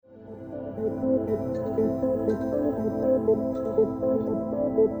Hello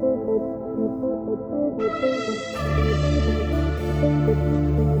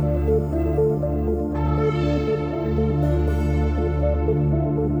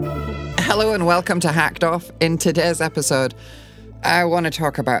and welcome to Hacked Off. In today's episode, I want to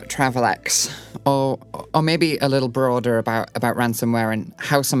talk about TravelX, or maybe a little broader about ransomware and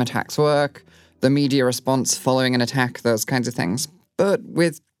how some attacks work, the media response following an attack, those kinds of things. But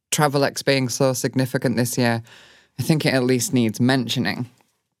with TravelX being so significant this year, I think it at least needs mentioning.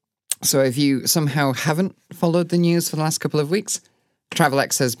 So if you somehow haven't followed the news for the last couple of weeks,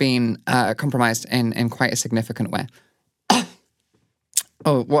 TravelX has been compromised in quite a significant way.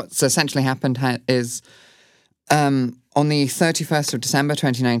 What's essentially happened is on the 31st of December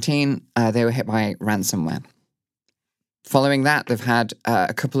 2019, they were hit by ransomware. Following that, they've had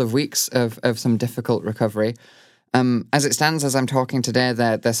a couple of weeks of some difficult recovery. As it stands, as I'm talking today,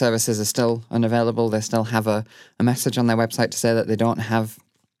 their services are still unavailable. They still have a message on their website to say that they don't have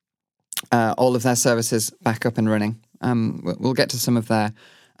all of their services back up and running. We'll get to some of their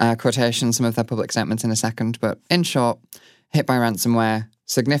quotations, some of their public statements in a second. But in short, hit by ransomware,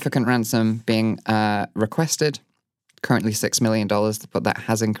 significant ransom being requested, currently $6 million, but that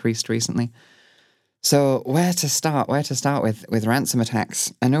has increased recently. So where to start? Where to start with ransom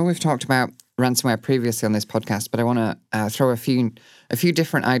attacks? I know we've talked about ransomware previously on this podcast, but I want to throw a few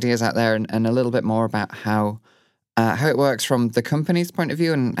different ideas out there and a little bit more about how it works from the company's point of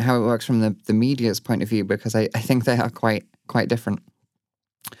view and how it works from the media's point of view, because I think they are quite different.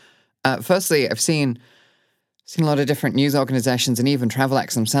 Firstly, I've seen a lot of different news organizations and even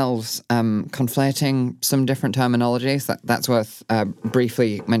TravelX themselves conflating some different terminologies. That's worth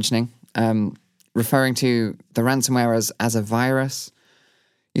briefly mentioning. Referring to the ransomware as a virus.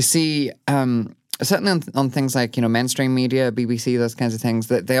 You see, certainly on things like, mainstream media, BBC, those kinds of things,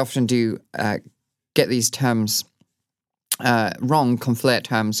 that they often do get these terms wrong, conflate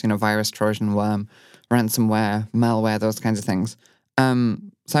terms, virus, Trojan worm, ransomware, malware, those kinds of things. So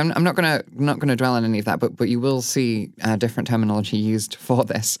I'm not gonna dwell on any of that, but you will see different terminology used for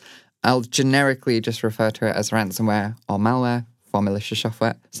this. I'll generically just refer to it as ransomware or malware for malicious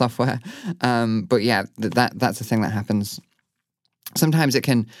software. But yeah, that's the thing that happens. Sometimes it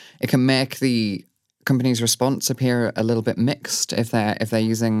can make the company's response appear a little bit mixed if they're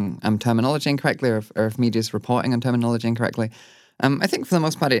using terminology incorrectly or if media's reporting on terminology incorrectly. I think for the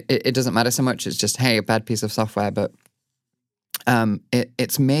most part it doesn't matter so much. It's just, hey, a bad piece of software, but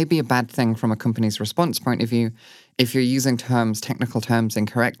it's maybe a bad thing from a company's response point of view if you're using technical terms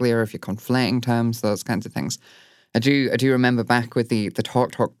incorrectly, or if you're conflating terms, those kinds of things. I do remember back with the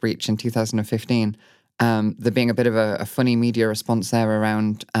TalkTalk breach in 2015, there being a bit of a funny media response there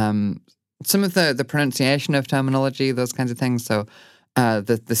around some of the pronunciation of terminology, those kinds of things. So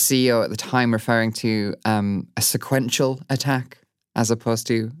the CEO at the time referring to a sequential attack as opposed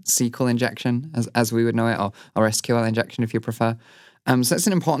to SQL injection, as we would know it, or SQL injection if you prefer. So that's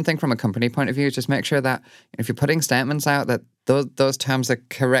an important thing from a company point of view. Just make sure that if you're putting statements out that those terms are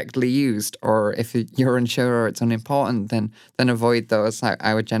correctly used, or if you're unsure or it's unimportant, then avoid those.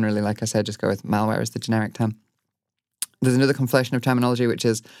 I would generally, like I said, just go with malware as the generic term. There's another conflation of terminology, which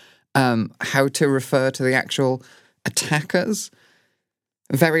is how to refer to the actual attackers.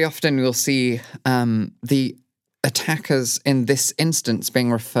 Very often you'll see the attackers in this instance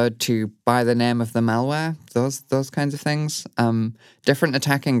being referred to by the name of the malware, those kinds of things. Different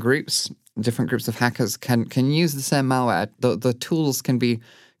attacking groups, different groups of hackers can use the same malware. The tools can be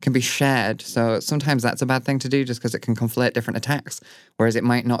shared. So sometimes that's a bad thing to do just because it can conflate different attacks, whereas it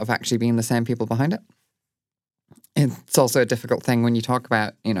might not have actually been the same people behind it. It's also a difficult thing when you talk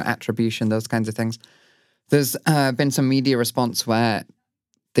about, attribution, those kinds of things. There's been some media response where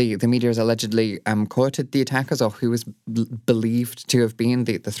the media has allegedly quoted the attackers, or who was believed to have been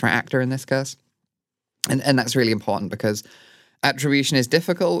the threat actor in this case. And that's really important because attribution is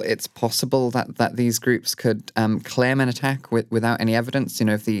difficult. It's possible that these groups could claim an attack without any evidence,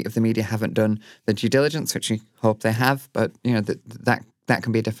 if the media haven't done the due diligence, which we hope they have, but that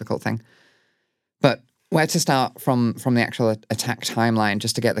can be a difficult thing. But where to start from the actual attack timeline,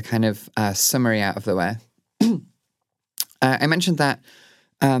 just to get the kind of summary out of the way. I mentioned that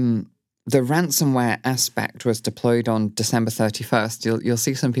the ransomware aspect was deployed on December 31st. You'll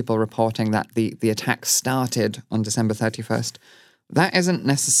see some people reporting that the attack started on December 31st. That isn't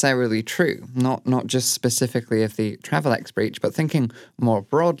necessarily true, not just specifically of the TravelX breach, but thinking more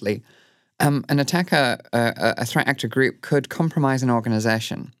broadly. An attacker, a threat actor group, could compromise an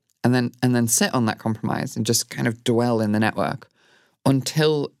organization and then sit on that compromise and just kind of dwell in the network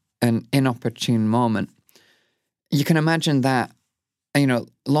until an inopportune moment. You can imagine that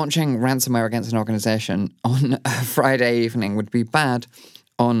launching ransomware against an organization on a Friday evening would be bad.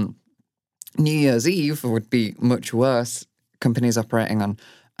 On New Year's Eve would be much worse. Companies operating on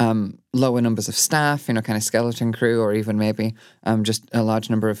lower numbers of staff, kind of skeleton crew, or even maybe just a large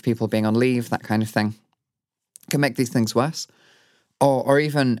number of people being on leave, that kind of thing, can make these things worse. Or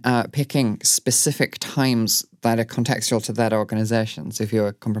even picking specific times that are contextual to that organization. So if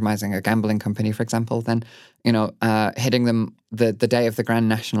you're compromising a gambling company, for example, then, hitting them the day of the Grand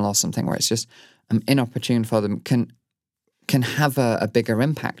National or something where it's just inopportune for them can have a bigger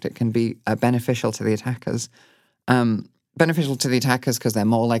impact. It can be beneficial to the attackers. Beneficial to the attackers because they're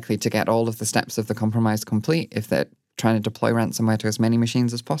more likely to get all of the steps of the compromise complete if they're trying to deploy ransomware to as many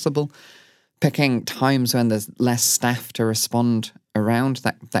machines as possible. Picking times when there's less staff to respond around,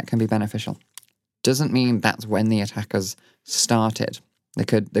 that can be beneficial. Doesn't mean that's when the attackers started. They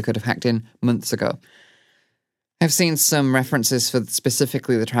could have hacked in months ago. I've seen some references for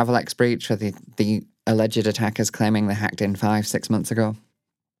specifically the Travelex breach, where the alleged attackers claiming they hacked in 5-6 months ago,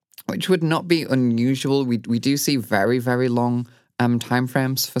 which would not be unusual. We do see very, very long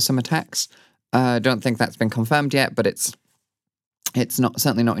timeframes for some attacks. I don't think that's been confirmed yet, but it's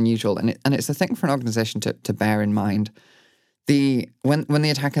certainly not unusual, and it's a thing for an organization to bear in mind. When the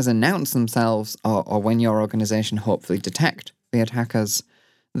attackers announce themselves, or when your organization hopefully detect the attackers,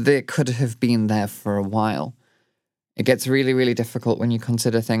 they could have been there for a while. It gets really, really difficult when you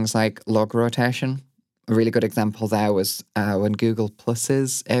consider things like log rotation. A really good example there was when Google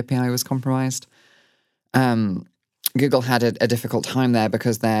Plus's API was compromised. Google had a difficult time there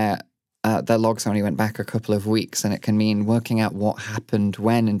because their logs only went back a couple of weeks, and it can mean working out what happened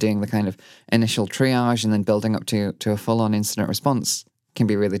when and doing the kind of initial triage and then building up to a full-on incident response can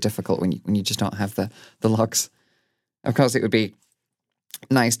be really difficult when you just don't have the logs. Of course, it would be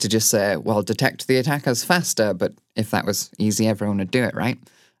nice to just say, well, detect the attackers faster, but if that was easy, everyone would do it, right?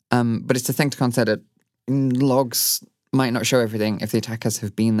 But it's a thing to consider. Logs might not show everything if the attackers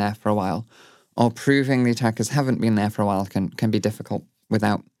have been there for a while, or proving the attackers haven't been there for a while can be difficult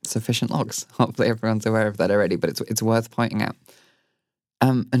without sufficient logs. Hopefully everyone's aware of that already, but it's worth pointing out.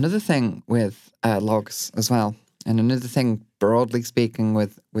 Another thing with logs as well, and another thing broadly speaking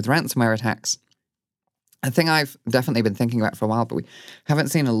with ransomware attacks, a thing I've definitely been thinking about for a while, but we haven't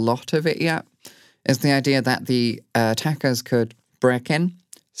seen a lot of it yet, is the idea that the attackers could break in,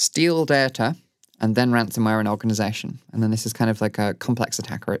 steal data, and then ransomware an organization. And then this is kind of like a complex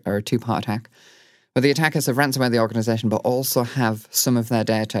attack or a two-part attack, where the attackers have ransomware the organization, but also have some of their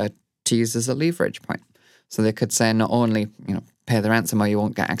data to use as a leverage point. So they could say not only, pay the ransom or you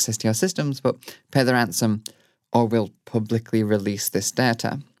won't get access to your systems, but pay the ransom or we'll publicly release this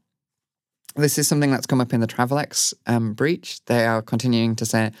data. This is something that's come up in the Travelex breach. They are continuing to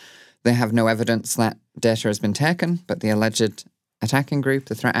say they have no evidence that data has been taken, but the alleged attacking group,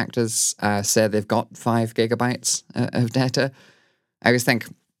 the threat actors, say they've got 5 gigabytes of data. I always think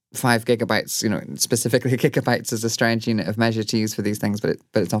 5 gigabytes, specifically gigabytes is a strange unit of measure to use for these things, but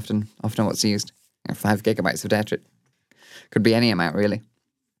it's often what's used. 5 gigabytes of data, it could be any amount really.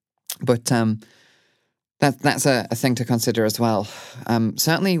 But that's a thing to consider as well.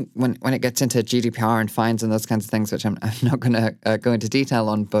 Certainly when it gets into GDPR and fines and those kinds of things, which I'm not going to go into detail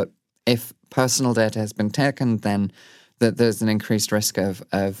on, but if personal data has been taken, then there's an increased risk of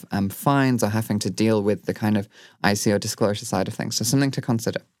fines or having to deal with the kind of ICO disclosure side of things. So something to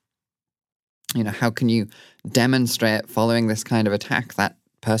consider. How can you demonstrate following this kind of attack that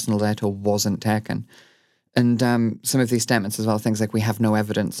personal data wasn't taken? And some of these statements as well, things like we have no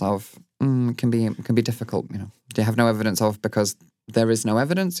evidence of, can be difficult. Do you have no evidence of because there is no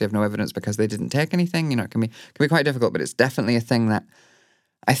evidence? You have no evidence because they didn't take anything? It can be quite difficult, but it's definitely a thing that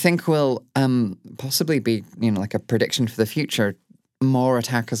I think will possibly be, like a prediction for the future. More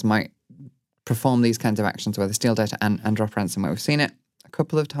attackers might perform these kinds of actions where they steal data and drop ransomware. We've seen it a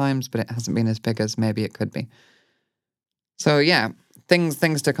couple of times, but it hasn't been as big as maybe it could be. So yeah,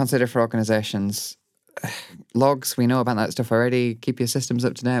 things to consider for organizations. Logs, we know about that stuff already. Keep your systems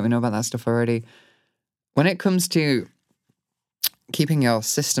up to date. We know about that stuff already. When it comes to keeping your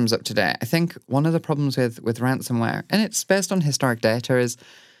systems up to date, I think one of the problems with ransomware, and it's based on historic data, is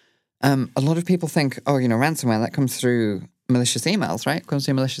a lot of people think, ransomware, that comes through malicious emails, right? It comes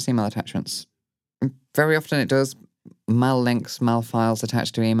through malicious email attachments. Very often it does. Mal links, mal files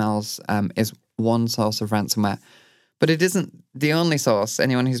attached to emails is one source of ransomware. But it isn't the only source.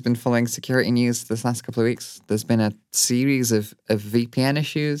 Anyone who's been following security news this last couple of weeks, there's been a series of VPN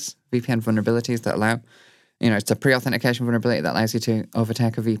issues, VPN vulnerabilities that allow, it's a pre-authentication vulnerability that allows you to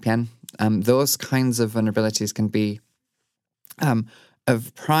overtake a VPN. Those kinds of vulnerabilities can be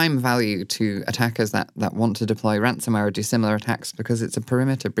of prime value to attackers that want to deploy ransomware or do similar attacks because it's a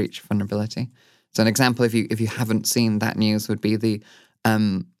perimeter breach vulnerability. So an example, if you haven't seen that news, would be the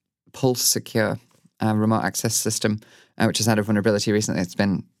Pulse Secure remote access system, which has had a vulnerability recently. It's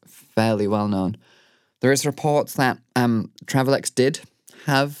been fairly well known. There is reports that Travelex did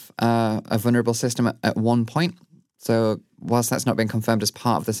have a vulnerable system at one point. So whilst that's not been confirmed as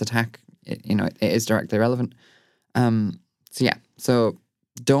part of this attack, it is directly relevant. So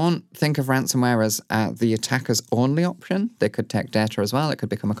don't think of ransomware as the attacker's only option. They could take data as well. It could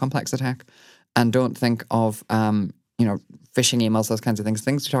become a complex attack. And don't think of phishing emails, those kinds of things.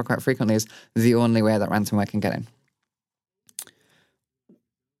 Things we talk about frequently is the only way that ransomware can get in.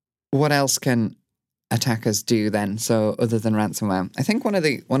 What else can attackers do then? So other than ransomware, I think one of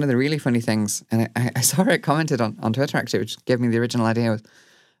the really funny things, and I saw it commented on Twitter actually, which gave me the original idea, was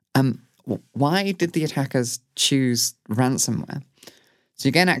why did the attackers choose ransomware? So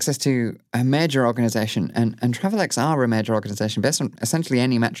you gain access to a major organization, and Travelex are a major organization based on essentially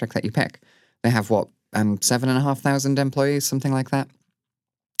any metric that you pick. They have 7,500 employees, something like that.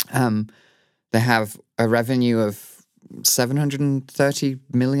 They have a revenue of £730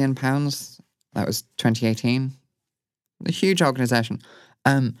 million. That was 2018. A huge organization.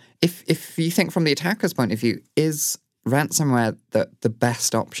 If you think from the attacker's point of view, is ransomware the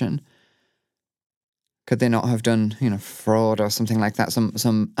best option? Could they not have done, fraud or something like that?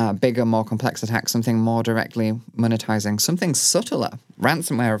 Some bigger, more complex attack, something more directly monetizing, something subtler.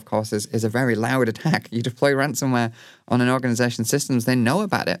 Ransomware, of course, is a very loud attack. You deploy ransomware on an organization's systems, they know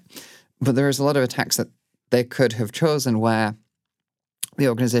about it. But there is a lot of attacks that they could have chosen where the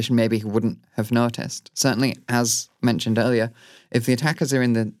organization maybe wouldn't have noticed. Certainly, as mentioned earlier, if the attackers are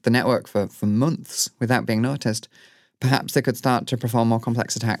in the network for months without being noticed, perhaps they could start to perform more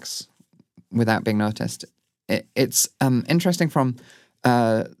complex attacks without being noticed. It's interesting from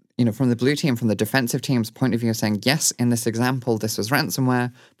the blue team, from the defensive team's point of view, saying, yes, in this example, this was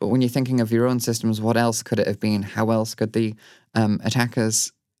ransomware, but when you're thinking of your own systems, what else could it have been? How else could the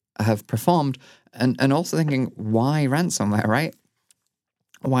attackers have performed? And also thinking, why ransomware, right?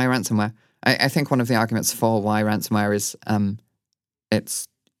 Why ransomware? I think one of the arguments for why ransomware is it's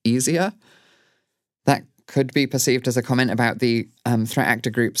easier. That could be perceived as a comment about the threat actor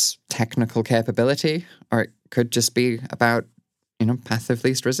group's technical capability, or it could just be about, path of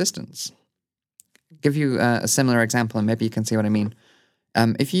least resistance. I'll give you a similar example, and maybe you can see what I mean.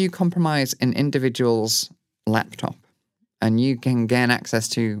 If you compromise an individual's laptop and you can gain access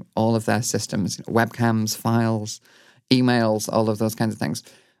to all of their systems, webcams, files, emails, all of those kinds of things,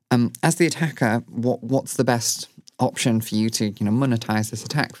 as the attacker, what's the best option for you to monetize this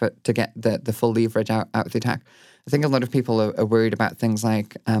attack to get the full leverage out of the attack? I think a lot of people are worried about things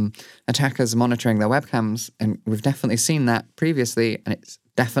like attackers monitoring their webcams, and we've definitely seen that previously, and it's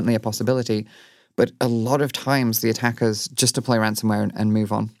definitely a possibility. But a lot of times the attackers just deploy ransomware and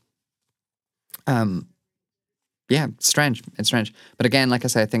move on. It's strange. It's strange. But again, like I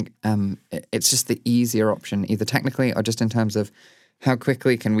say, I think it's just the easier option, either technically or just in terms of how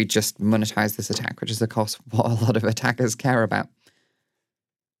quickly can we just monetize this attack, which is, of course, what a lot of attackers care about.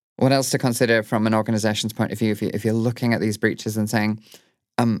 What else to consider from an organization's point of view if you're looking at these breaches and saying,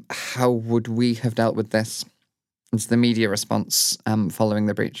 how would we have dealt with this? It's the media response following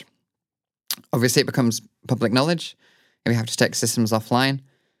the breach. Obviously, it becomes public knowledge. We have to take systems offline.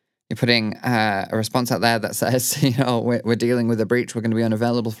 You're putting a response out there that says, we're dealing with a breach, we're going to be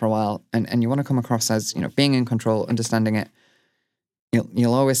unavailable for a while, and you want to come across as, being in control, understanding it.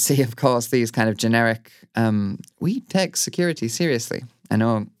 You'll always see, of course, these kind of generic, we take security seriously. I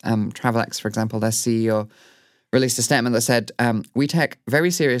know Travelex, for example, their CEO released a statement that said, we take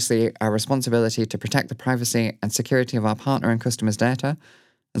very seriously our responsibility to protect the privacy and security of our partner and customers' data,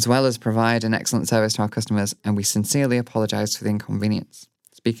 as well as provide an excellent service to our customers, and we sincerely apologize for the inconvenience.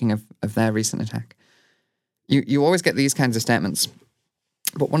 Speaking of their recent attack. You always get these kinds of statements.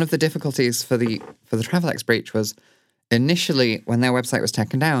 But one of the difficulties for the Travelex breach was initially when their website was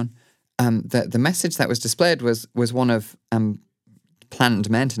taken down, the message that was displayed was one of planned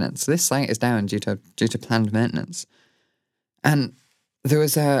maintenance. This site is down due to planned maintenance. And there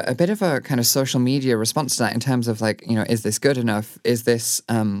was a bit of a kind of social media response to that in terms of is this good enough? Is this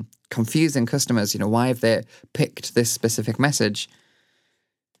confusing customers? Why have they picked this specific message?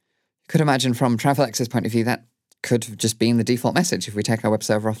 Could imagine from Travelex's point of view that could have just been the default message. If we take our web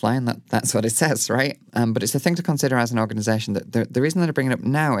server offline, that's what it says, right? But it's a thing to consider as an organization. That the reason that I bring it up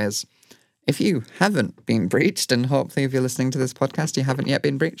now is if you haven't been breached, and hopefully if you're listening to this podcast, you haven't yet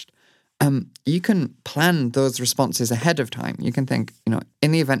been breached, you can plan those responses ahead of time. You can think,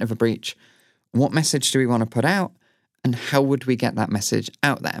 in the event of a breach, what message do we want to put out? and how would we get that message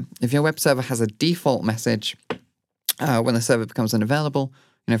out there? If your web server has a default message when the server becomes unavailable,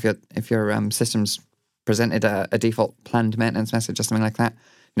 if your system's presented a default planned maintenance message or something like that,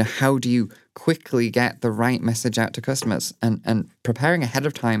 how do you quickly get the right message out to customers? And preparing ahead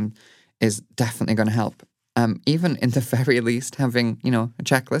of time is definitely going to help. Even in the very least, having, a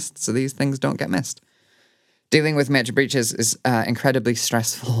checklist so these things don't get missed. Dealing with major breaches is incredibly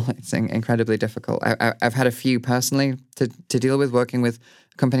stressful. It's incredibly difficult. I've had a few personally to deal with, working with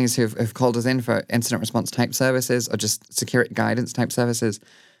companies who've called us in for incident response type services or just security guidance type services.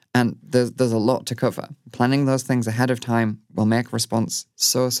 And there's a lot to cover. Planning those things ahead of time will make response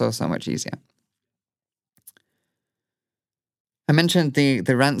so much easier. I mentioned the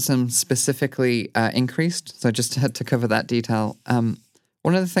ransom specifically increased, so just to cover that detail. One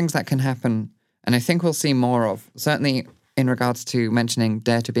of the things that can happen, and I think we'll see more of, certainly in regards to mentioning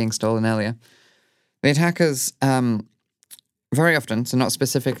data being stolen earlier, the attackers very often, so not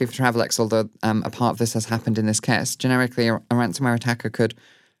specifically for Travelex, although a part of this has happened in this case, generically a ransomware attacker could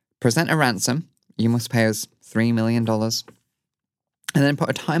present a ransom. You must pay us $3 million. And then put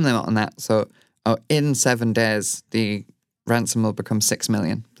a time limit on that. So in 7 days, the ransom will become $6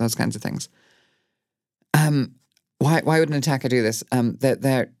 million. Those kinds of things. Why would an attacker do this?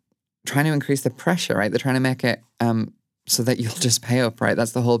 They're trying to increase the pressure, right? They're trying to make it so that you'll just pay up, right?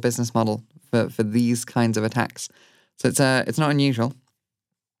 That's the whole business model for these kinds of attacks. So it's not unusual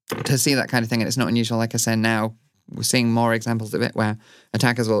to see that kind of thing. And it's not unusual, like I said, now we're seeing more examples of it where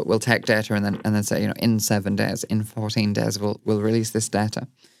attackers will take data and then say, in 7 days, in 14 days, we'll release this data.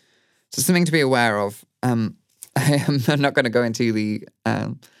 So something to be aware of. I'm not going to go into the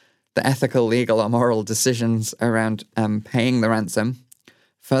ethical, legal, or moral decisions around paying the ransom,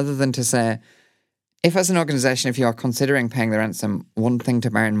 further than to say, if as an organization, if you are considering paying the ransom, one thing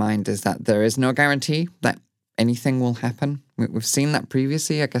to bear in mind is that there is no guarantee that anything will happen. We've seen that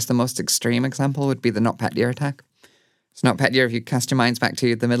previously. I guess the most extreme example would be the NotPetya attack. So NotPetya, if you cast your minds back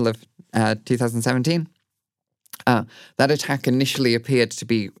to the middle of 2017, that attack initially appeared to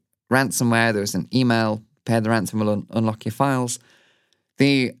be ransomware. There was an email, pay the ransom, will unlock your files.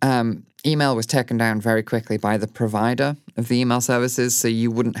 The email was taken down very quickly by the provider of the email services, so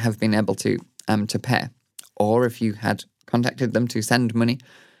you wouldn't have been able to pay. Or if you had contacted them to send money,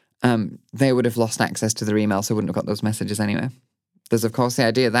 they would have lost access to their email, so wouldn't have got those messages anyway. There's, of course, the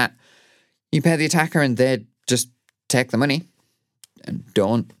idea that you pay the attacker and they just take the money and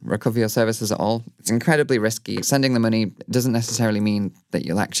don't recover your services at all. It's incredibly risky. Sending the money doesn't necessarily mean that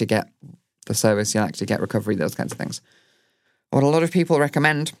you'll actually get the service, you'll actually get recovery, those kinds of things. What a lot of people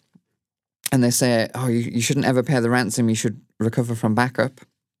recommend, and they say, you shouldn't ever pay the ransom, you should recover from backup.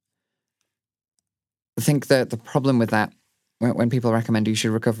 I think that the problem with that, when people recommend you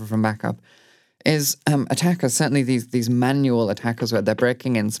should recover from backup, is attackers, certainly these manual attackers where they're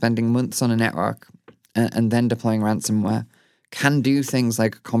breaking in, spending months on a network, and then deploying ransomware, can do things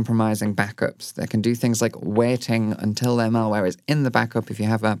like compromising backups. They can do things like waiting until their malware is in the backup if you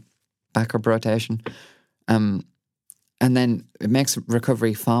have a backup rotation. And then it makes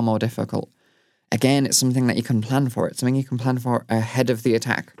recovery far more difficult. Again, it's something that you can plan for. It's something you can plan for ahead of the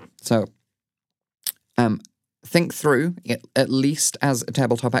attack. So think through, at least as a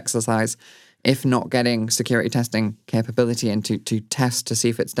tabletop exercise, if not getting security testing capability in to test to see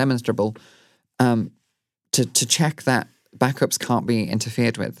if it's demonstrable, to check that backups can't be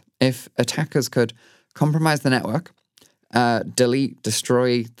interfered with. If attackers could compromise the network, delete,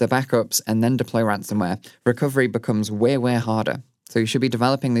 destroy the backups, and then deploy ransomware, recovery becomes way harder. So you should be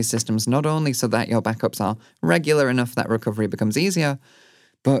developing these systems not only so that your backups are regular enough that recovery becomes easier,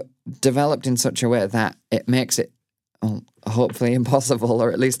 but developed in such a way that it makes it hopefully impossible,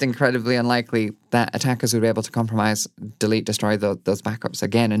 or at least incredibly unlikely, that attackers would be able to compromise, delete, destroy those backups.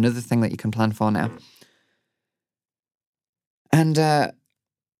 Again, another thing that you can plan for now. And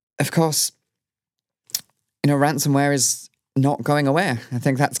of course, ransomware is not going away. I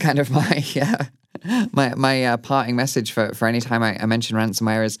think that's kind of my parting message for any time I mention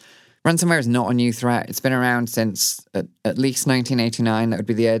ransomware is not a new threat. It's been around since at least 1989. That would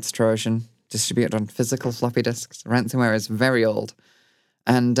be the AIDS Trojan, distributed on physical floppy disks. Ransomware is very old.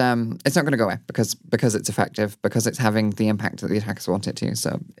 And it's not going to go away because it's effective, because it's having the impact that the attackers want it to.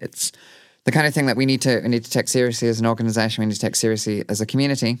 So it's the kind of thing that we need to take seriously as an organization, we need to take seriously as a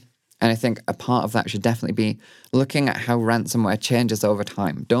community. And I think a part of that should definitely be looking at how ransomware changes over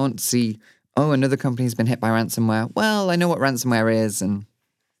time. Don't see, another company's been hit by ransomware. Well, I know what ransomware is and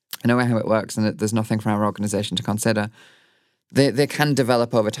I know how it works, and that there's nothing for our organization to consider. They can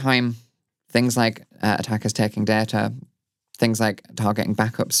develop over time. Things like attackers taking data, things like targeting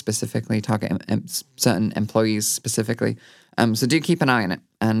backups specifically, targeting certain employees specifically. So do keep an eye on it.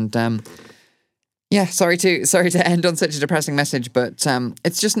 And yeah, sorry to end on such a depressing message, but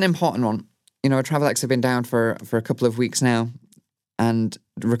it's just an important one. You know, Travelex have been down for a couple of weeks now, and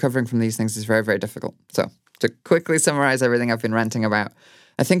recovering from these things is very, very difficult. So to quickly summarize everything I've been ranting about,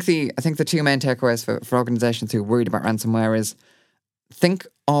 I think the two main takeaways for organizations who are worried about ransomware is think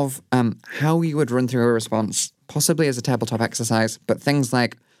of how you would run through a response, possibly as a tabletop exercise, but things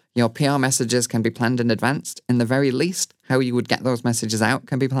like your PR messages can be planned in advance. In the very least, how you would get those messages out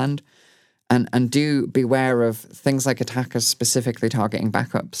can be planned. And do beware of things like attackers specifically targeting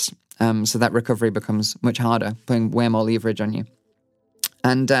backups, so that recovery becomes much harder, putting way more leverage on you.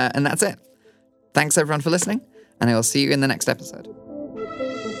 And that's it. Thanks everyone for listening, and I will see you in the next episode.